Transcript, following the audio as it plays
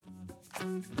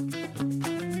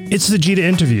It's the GITA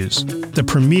Interviews, the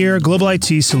premier global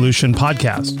IT solution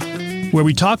podcast, where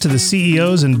we talk to the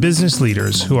CEOs and business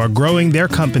leaders who are growing their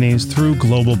companies through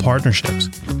global partnerships.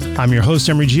 I'm your host,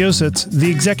 Emery Geosits,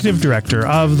 the Executive Director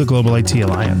of the Global IT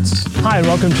Alliance. Hi, and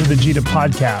welcome to the GITA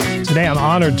podcast. Today, I'm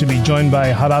honored to be joined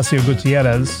by Horacio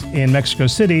Gutierrez in Mexico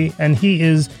City, and he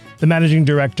is the Managing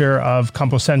Director of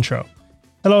Compucentro.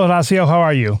 Hello, Horacio. How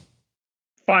are you?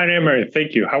 Fine, Emery.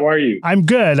 Thank you. How are you? I'm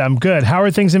good. How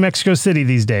are things in Mexico City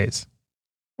these days?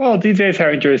 Well, these days are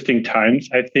interesting times.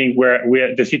 I think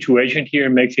the situation here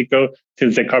in Mexico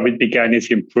since the COVID began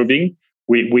is improving.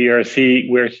 We're seeing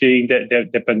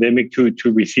the pandemic to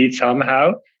recede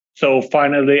somehow. So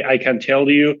finally, I can tell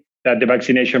you that the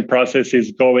vaccination process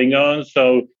is going on.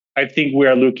 So I think we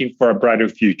are looking for a brighter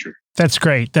future. That's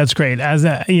great.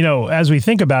 As we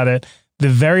think about it, the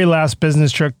very last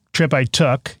business trip I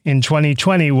took in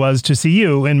 2020 was to see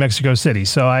you in Mexico City.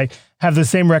 So I have the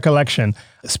same recollection.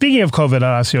 Speaking of COVID,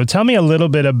 Horacio, tell me a little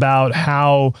bit about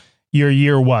how your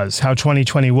year was, how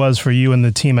 2020 was for you and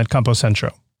the team at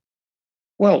Compucentro.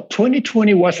 Well,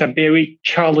 2020 was a very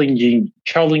challenging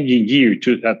year,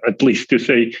 at least to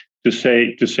say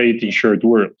it in short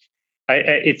words.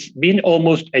 It's been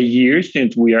almost a year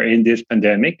since we are in this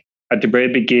pandemic. At the very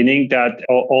beginning, that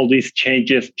all these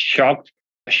changes shocked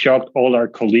all our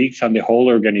colleagues and the whole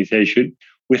organization.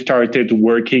 We started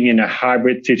working in a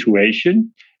hybrid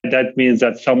situation. That means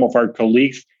that some of our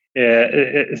colleagues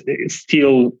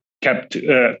still kept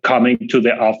coming to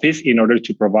the office in order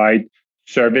to provide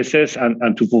services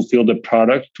and to fulfill the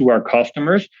product to our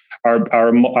customers.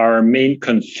 Our main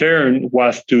concern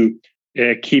was to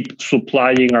keep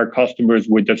supplying our customers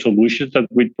with the solutions that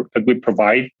we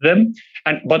provide them.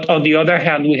 But on the other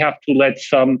hand, we have to let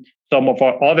some of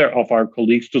our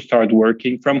colleagues to start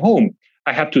working from home.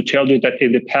 I have to tell you that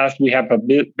in the past we have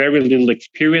very little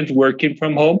experience working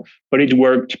from home, but it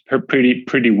worked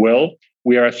pretty well.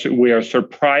 We are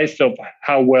surprised of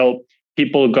how well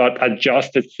people got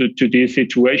adjusted to this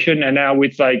situation, and now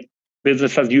it's like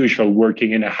business as usual,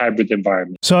 working in a hybrid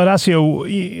environment. So,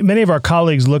 Horacio, many of our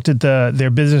colleagues looked at their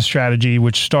business strategy,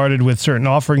 which started with certain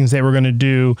offerings they were going to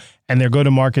do and their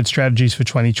go-to-market strategies for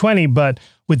 2020. But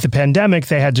with the pandemic,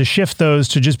 they had to shift those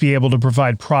to just be able to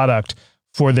provide product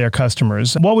for their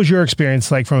customers. What was your experience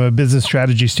like from a business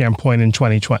strategy standpoint in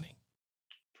 2020?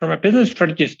 From a business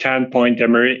strategy standpoint,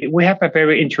 Emery, we have a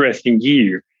very interesting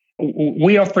year.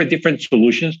 We offer different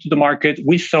solutions to the market.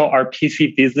 We saw our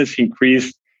PC business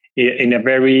increase in a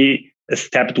very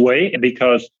stepped way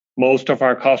because most of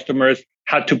our customers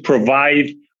had to provide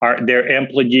their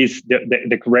employees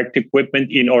the correct equipment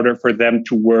in order for them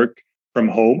to work from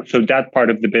home. So that part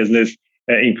of the business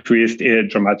increased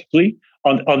dramatically.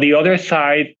 On the other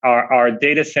side, our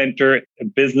data center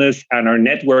business and our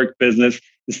network business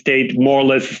stayed more or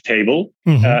less stable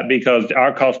because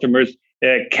our customers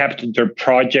kept their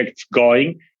projects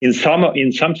going. In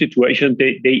some situations,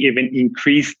 they even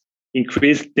increased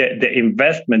the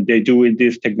investment they do in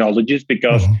these technologies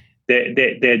because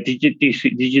the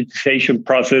digitization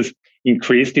process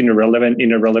increased in a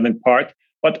relevant part.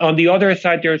 But on the other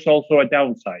side, there's also a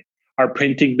downside. Our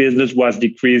printing business was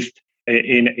decreased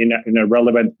in a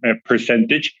relevant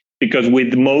percentage because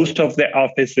with most of the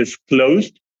offices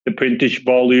closed, the printage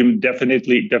volume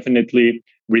definitely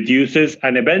reduces,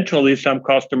 and eventually some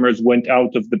customers went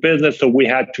out of the business, so we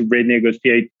had to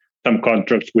renegotiate some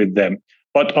contracts with them.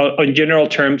 But on general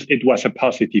terms, it was a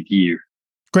positive year.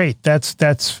 Great.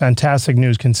 That's fantastic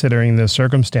news considering the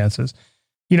circumstances.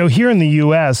 You know, here in the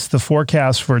U.S., the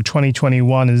forecast for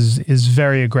 2021 is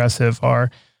very aggressive. Our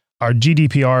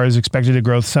GDPR is expected to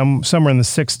grow somewhere in the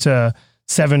 6 to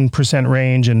 7%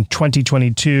 range, and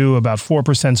 2022 about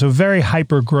 4%. So very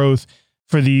hyper growth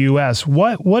for the U.S.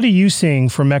 What are you seeing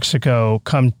for Mexico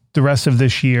come the rest of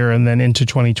this year and then into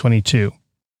 2022?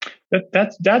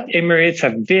 That Emery, it's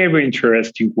a very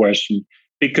interesting question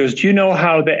because you know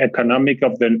how the economic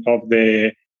of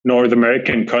the North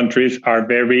American countries are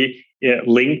very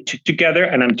linked together,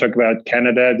 and I'm talking about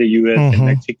Canada, the U.S., and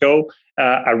Mexico.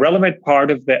 A relevant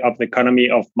part of the economy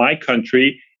of my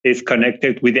country is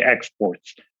connected with the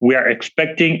exports. We are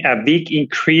expecting a big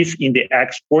increase in the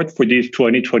export for this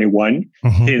 2021,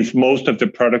 since most of the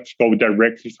products go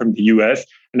directly from the U.S.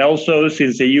 And also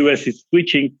since the U.S. is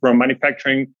switching from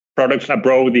manufacturing products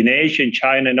abroad in Asia and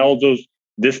China and all those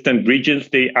distant regions,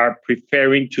 they are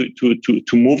preferring to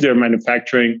move their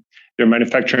manufacturing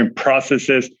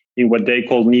processes in what they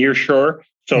call nearshore.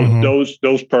 So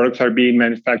those products are being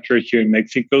manufactured here in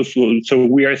Mexico. So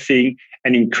we are seeing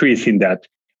an increase in that.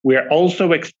 We are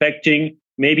also expecting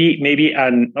maybe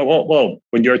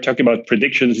when you're talking about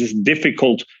predictions, it's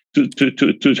difficult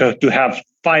to have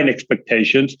fine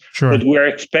expectations. Sure. But we're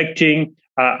expecting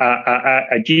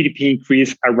a GDP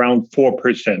increase around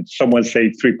 4%. Someone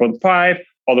says 3.5,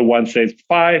 other one says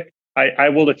 5. I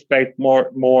will expect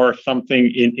more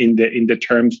something in the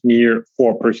terms near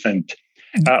 4%.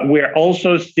 We're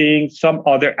also seeing some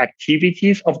other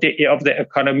activities of the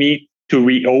economy to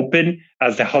reopen,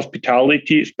 as the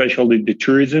hospitality, especially the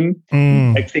tourism.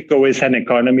 Mexico is an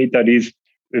economy that is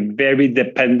very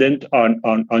dependent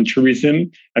on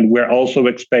tourism, and we're also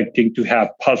expecting to have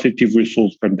positive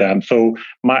results from them. So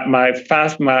my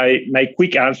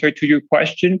quick answer to your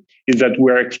question is that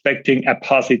we're expecting a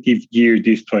positive year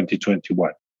this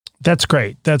 2021. That's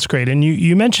great. And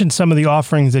you mentioned some of the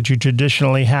offerings that you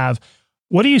traditionally have.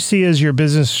 What do you see as your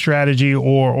business strategy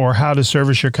or how to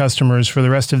service your customers for the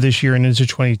rest of this year and into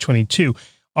 2022?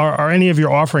 Are any of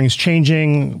your offerings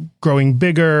changing, growing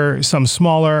bigger, some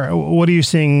smaller? What are you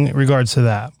seeing in regards to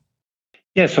that?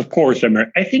 Yes, of course, Emery.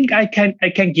 I think I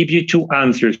can give you two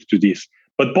answers to this,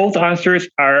 but both answers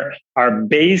are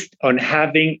based on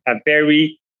having a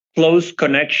very close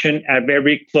connection, a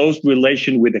very close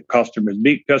relation with the customers,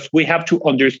 because we have to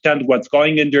understand what's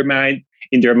going in their mind,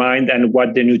 and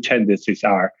what the new tendencies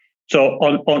are. So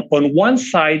on one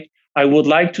side, I would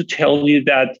like to tell you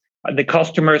that the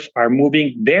customers are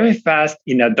moving very fast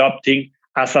in adopting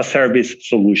as-a-service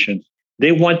solutions.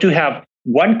 They want to have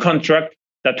one contract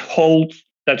that holds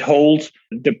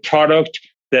the product,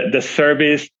 the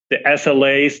service, the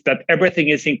SLAs, that everything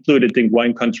is included in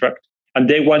one contract, and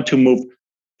they want to move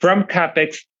from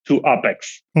CapEx to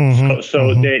OpEx.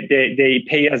 They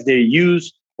pay as they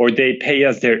use, or they pay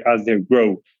as they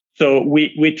grow. So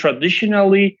we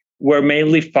traditionally were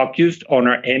mainly focused on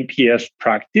our NPS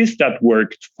practice that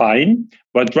worked fine,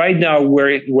 but right now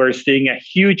we're seeing a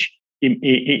huge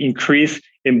increase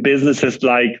in businesses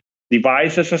like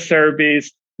device as a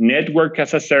service, network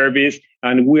as a service,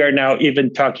 and we are now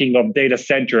even talking of data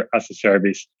center as a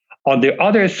service. On the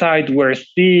other side, we're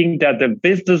seeing that the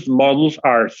business models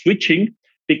are switching,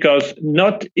 because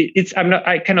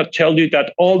I cannot tell you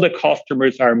that all the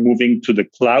customers are moving to the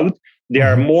cloud. They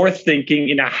are more thinking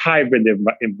in a hybrid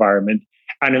environment,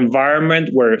 an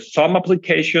environment where some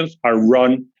applications are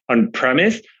run on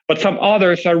premise, but some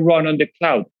others are run on the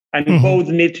cloud, and both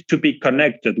need to be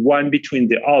connected, one between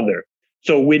the other.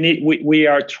 So we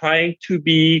are trying to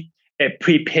be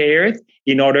prepared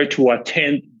in order to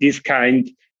attend these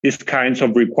kinds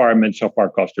of requirements of our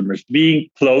customers. Being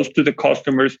close to the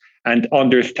customers and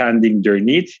understanding their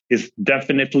needs is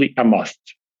definitely a must.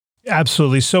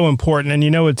 Absolutely. So important.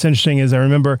 And what's interesting is I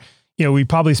remember, we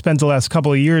probably spent the last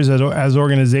couple of years as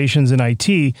organizations in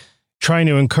IT trying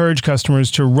to encourage customers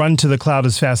to run to the cloud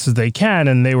as fast as they can.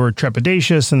 And they were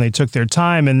trepidatious and they took their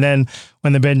time. And then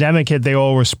when the pandemic hit, they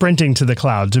all were sprinting to the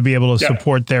cloud to be able to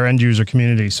support their end user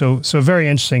community. So very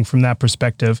interesting from that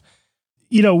perspective.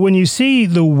 When you see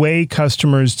the way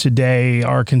customers today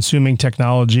are consuming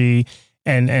technology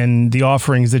and the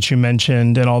offerings that you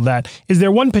mentioned and all that, is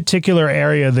there one particular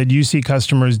area that you see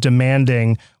customers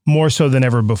demanding more so than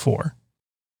ever before?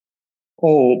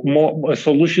 More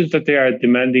solutions that they are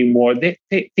demanding more.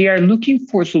 They are looking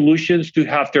for solutions to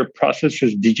have their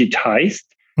processes digitized.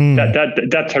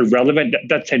 That's a relevant.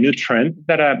 That's a new trend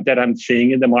that I'm seeing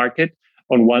in the market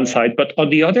on one side, but on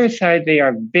the other side, they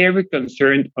are very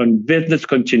concerned on business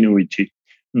continuity.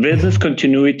 Business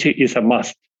continuity is a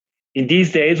must. In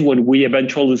these days, when we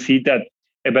eventually see that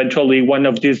one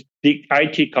of these big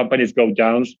IT companies go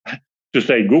down, to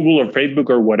say Google or Facebook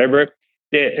or whatever,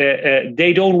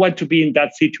 they don't want to be in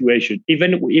that situation.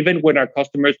 Even when our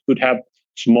customers could have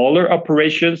smaller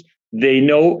operations, they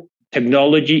know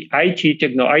IT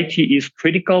is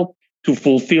critical to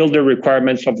fulfill the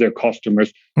requirements of their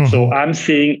customers. So I'm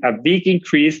seeing a big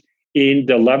increase in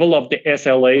the level of the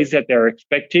SLAs that they're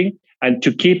expecting, and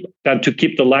to keep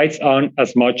the lights on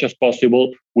as much as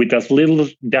possible with as little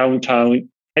downtime.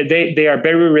 They are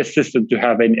very resistant to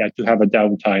have a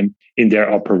downtime in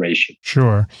their operation.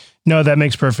 Sure. No, that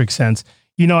makes perfect sense.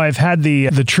 I've had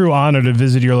the true honor to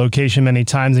visit your location many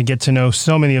times and get to know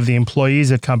so many of the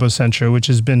employees at Compucentro, which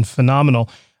has been phenomenal.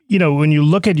 When you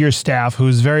look at your staff,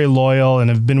 who's very loyal and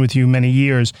have been with you many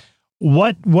years,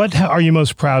 what are you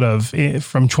most proud of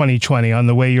from 2020 on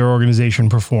the way your organization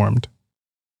performed?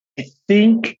 I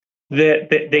think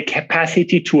the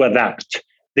capacity to adapt,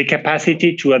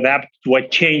 to a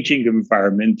changing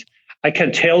environment. I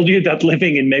can tell you that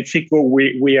living in Mexico,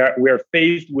 we are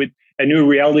faced with a new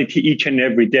reality each and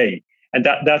every day, and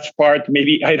that's part,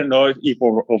 maybe, I don't know if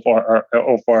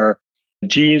of our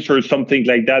genes or something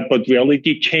like that, but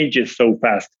reality changes so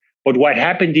fast. But what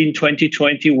happened in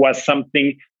 2020 was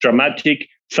something dramatic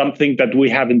something that we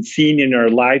haven't seen in our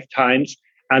lifetimes.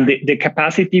 And the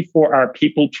capacity for our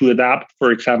people to adapt,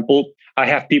 for example, I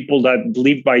have people that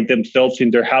live by themselves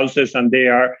in their houses and they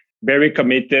are very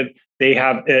committed. They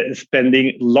have spending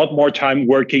a lot more time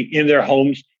working in their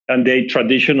homes than they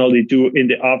traditionally do in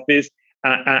the office.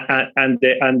 And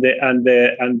the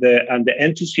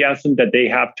enthusiasm that they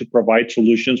have to provide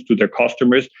solutions to their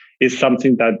customers is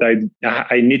something that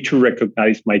I need to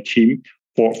recognize my team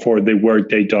for the work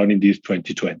they've done in this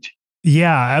 2020.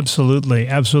 Yeah, absolutely.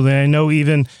 Absolutely. I know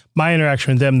even my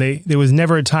interaction with them, there was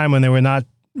never a time when they were not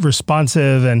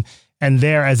responsive and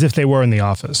there as if they were in the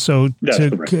office. So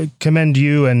to commend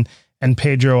you and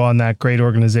Pedro on that great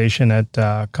organization at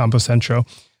Compucentro.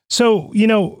 So,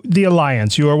 the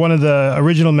Alliance, you are one of the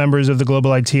original members of the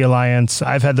Global IT Alliance.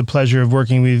 I've had the pleasure of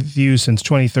working with you since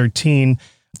 2013.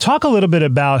 Talk a little bit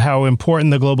about how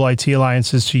important the Global IT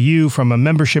Alliance is to you from a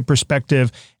membership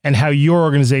perspective and how your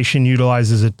organization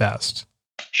utilizes it best.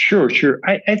 Sure.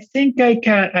 I think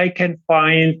I can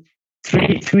find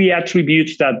three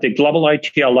attributes that the Global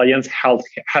IT Alliance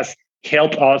has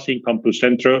helped us in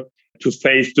Compucentro to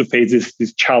face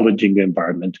this challenging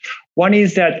environment. One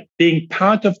is that being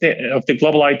part of the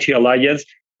Global IT Alliance,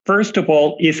 first of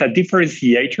all, is a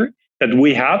differentiator that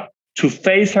we have to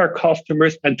face our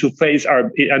customers and to face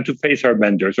our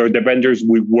vendors or the vendors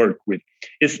we work with.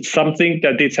 It's something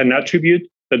that it's an attribute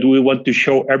that we want to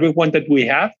show everyone that we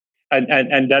have,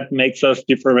 and that makes us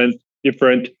different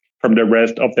from the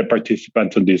rest of the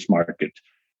participants on this market.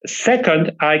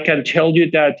 Second, I can tell you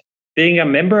that being a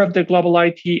member of the Global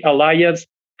IT Alliance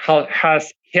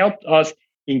has helped us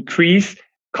increase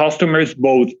customers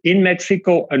both in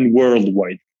Mexico and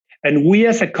worldwide. And we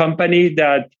as a company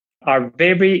that are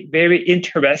very, very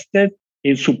interested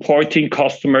in supporting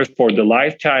customers for the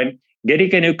lifetime,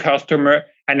 getting a new customer,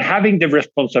 and having the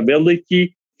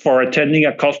responsibility for attending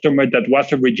a customer that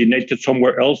was originated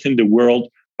somewhere else in the world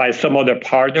by some other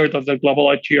partner of the Global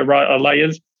IT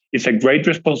Alliance. It's a great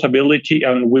responsibility,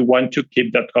 and we want to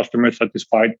keep that customer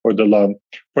satisfied for the long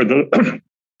run.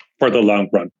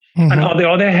 Mm-hmm. And on the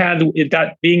other hand,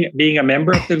 that being a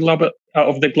member of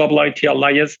the Global IT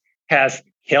Alliance has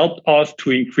helped us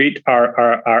to increase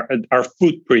our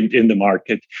footprint in the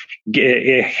market,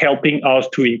 helping us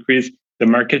to increase the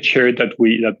market share that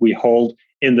we hold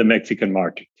in the Mexican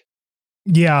market.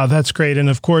 Yeah, that's great. And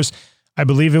of course, I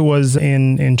believe it was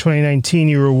in 2019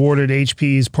 you were awarded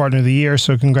HP's Partner of the Year.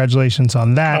 So congratulations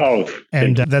on that.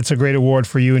 And that's a great award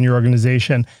for you and your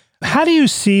organization. How do you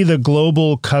see the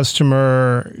global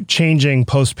customer changing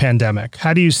post-pandemic?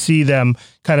 How do you see them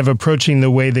kind of approaching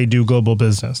the way they do global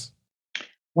business?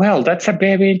 Well, that's a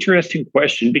very interesting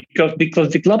question because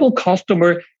the global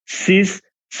customer sees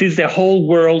the whole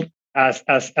world as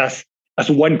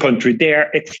one country. They are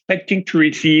expecting to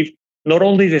receive not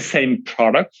only the same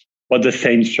products, but the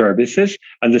same services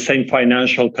and the same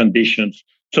financial conditions.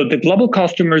 So the global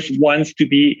customers wants to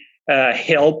be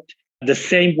helped the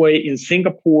same way in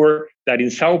Singapore, that in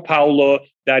Sao Paulo,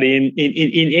 that in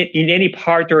any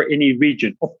part or any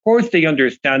region. Of course, they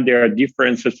understand there are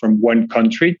differences from one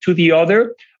country to the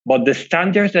other, but the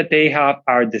standards that they have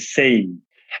are the same.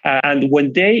 And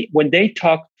when they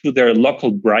talk to their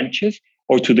local branches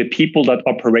or to the people that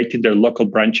operate in their local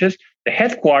branches, the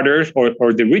headquarters or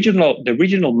the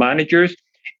regional managers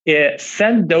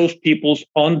send those people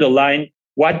on the line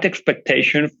what the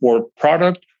expectation for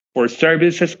product, for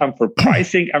services, and for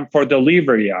pricing and for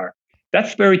delivery are.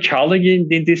 That's very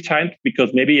challenging in these times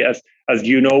because maybe as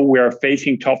you know, we are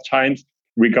facing tough times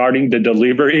regarding the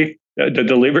delivery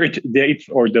dates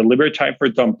or delivery time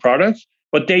for some products,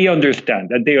 but they understand.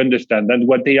 And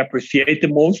what they appreciate the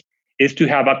most is to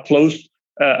have a close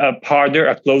partner,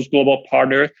 a close global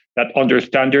partner that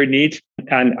understands their needs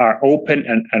and are open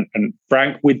and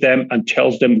frank with them and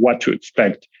tells them what to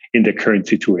expect in the current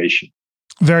situation.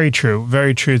 Very true.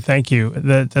 Very true. Thank you.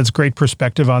 That's great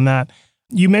perspective on that.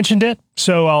 You mentioned it,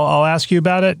 so I'll ask you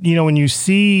about it. You know, when you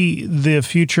see the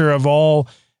future of all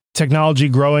technology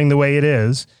growing the way it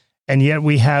is, and yet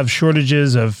we have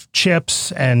shortages of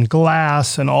chips and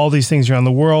glass and all these things around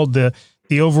the world, the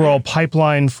overall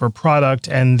pipeline for product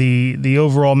and the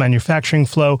overall manufacturing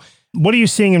flow. What are you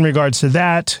seeing in regards to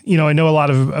that? You know, I know a lot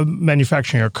of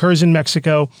manufacturing occurs in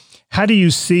Mexico. How do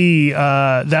you see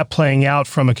that playing out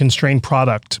from a constrained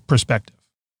product perspective?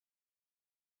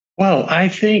 Well, I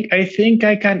think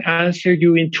I can answer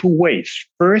you in two ways.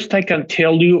 First, I can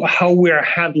tell you how we are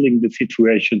handling the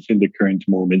situations in the current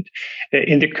moment.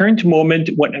 In the current moment,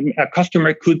 when a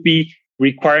customer could be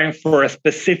requiring for a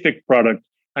specific product,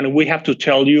 and we have to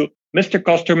tell you, Mr.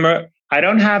 Customer, I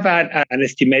don't have an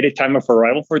estimated time of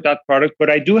arrival for that product, but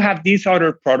I do have this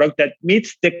other product that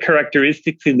meets the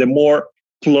characteristics in the more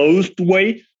closed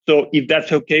way. So if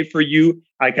that's okay for you,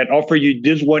 I can offer you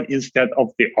this one instead of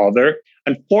the other.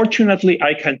 Unfortunately,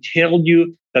 I can tell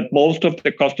you that most of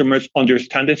the customers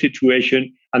understand the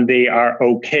situation and they are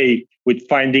okay with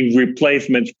finding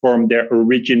replacements from their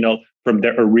original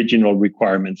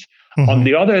requirements. Mm-hmm. On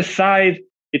the other side,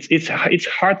 it's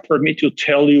hard for me to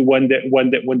tell you when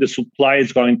the supply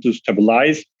is going to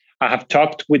stabilize. I have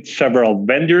talked with several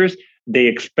vendors. They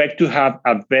expect to have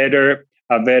a better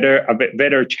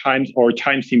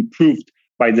times improved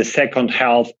by the second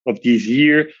half of this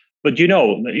year. But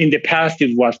in the past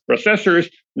it was processors.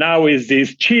 Now is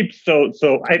this chips. So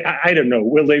I don't know.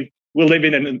 We live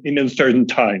in uncertain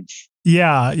times.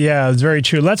 Yeah, it's very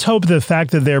true. Let's hope the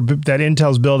fact that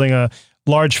Intel's building a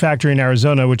large factory in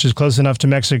Arizona, which is close enough to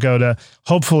Mexico to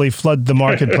hopefully flood the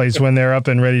marketplace when they're up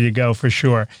and ready to go for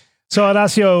sure. So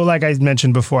Horacio, like I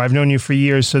mentioned before, I've known you for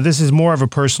years, so this is more of a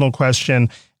personal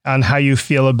question on how you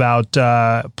feel about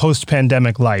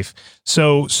post-pandemic life.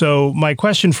 So my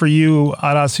question for you,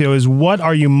 Horacio, is what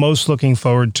are you most looking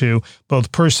forward to,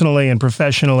 both personally and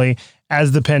professionally,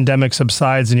 as the pandemic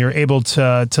subsides and you're able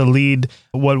to lead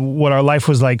what our life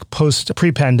was like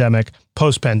pre-pandemic,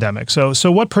 post-pandemic? So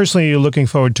what personally are you looking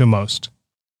forward to most?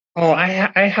 Oh, I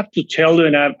have to tell you,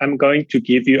 and I'm going to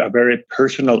give you a very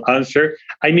personal answer.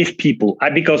 I miss people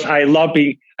because I love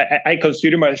being. I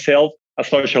consider myself a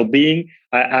social being.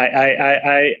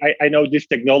 I know these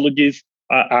technologies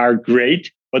are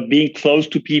great, but being close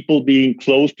to people, being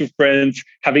close to friends,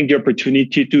 having the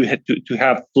opportunity to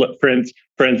have friends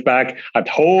back at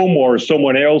home or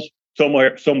somewhere else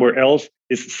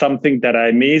is something that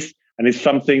I miss, and it's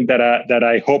something that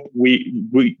I hope we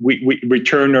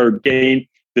return or gain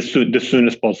the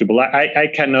soonest possible. I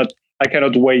cannot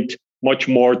wait much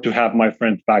more to have my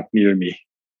friends back near me.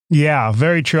 Yeah,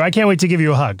 very true. I can't wait to give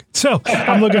you a hug. So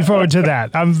I'm looking forward to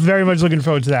that. I'm very much looking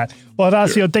forward to that. Well,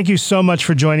 Horacio, thank you so much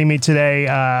for joining me today.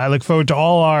 I look forward to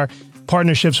all our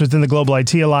partnerships within the Global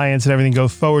IT Alliance and everything. Go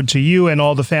forward to you and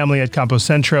all the family at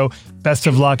Compucentro. Best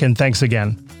of luck and thanks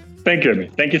again. Thank you, Emery.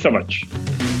 Thank you so much.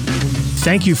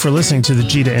 Thank you for listening to the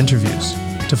GITA Interviews.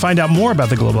 To find out more about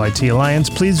the Global IT Alliance,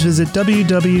 please visit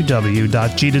www.gita.com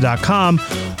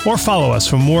or follow us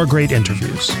for more great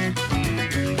interviews.